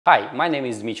Hi, my name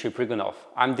is Dimitri.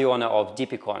 I'm the owner of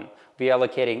DPCon. We are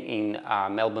located in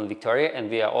Melbourne, Victoria, and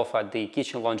we are offered the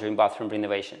kitchen, laundry and bathroom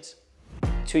renovations.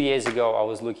 2 years ago, I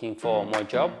was looking for more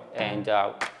job and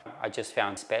I just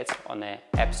found Spetz on the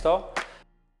App Store.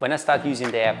 When I started using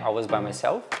the app, I was by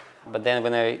myself. But then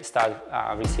when I started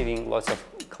receiving lots of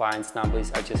clients'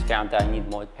 numbers, I just found that I need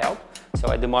more help.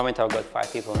 So at the moment, I've got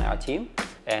 5 people in our team,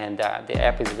 and the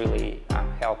app is really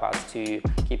help us to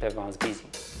keep everyone busy.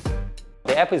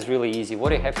 The app is really easy.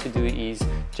 What you have to do is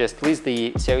just list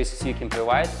the services you can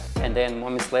provide, and then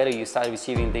moments later you start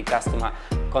receiving the customer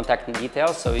contact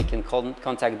details, so you can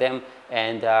contact them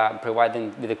and provide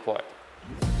them with a quote.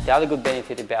 The other good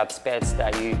benefit about Spetz is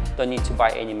that you don't need to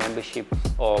buy any membership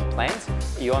or plans.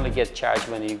 You only get charged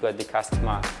when you got the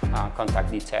customer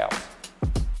contact details.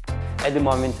 At the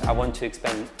moment, I want to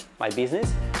expand my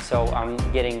business, so I'm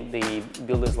getting the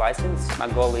builder's license. My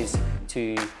goal is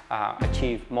to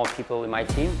achieve more people in my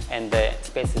team, and the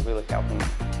Spetz is really helping me.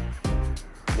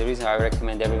 The reason I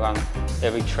recommend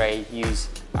every trade use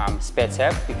Spetz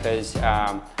app because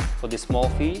for the small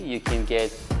fee you can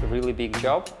get a really big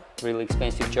job, really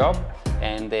expensive job,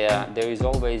 and there is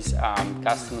always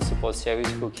customer support service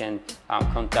who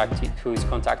is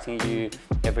contacting you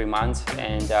every month,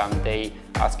 and they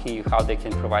asking you how they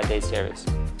can provide their service.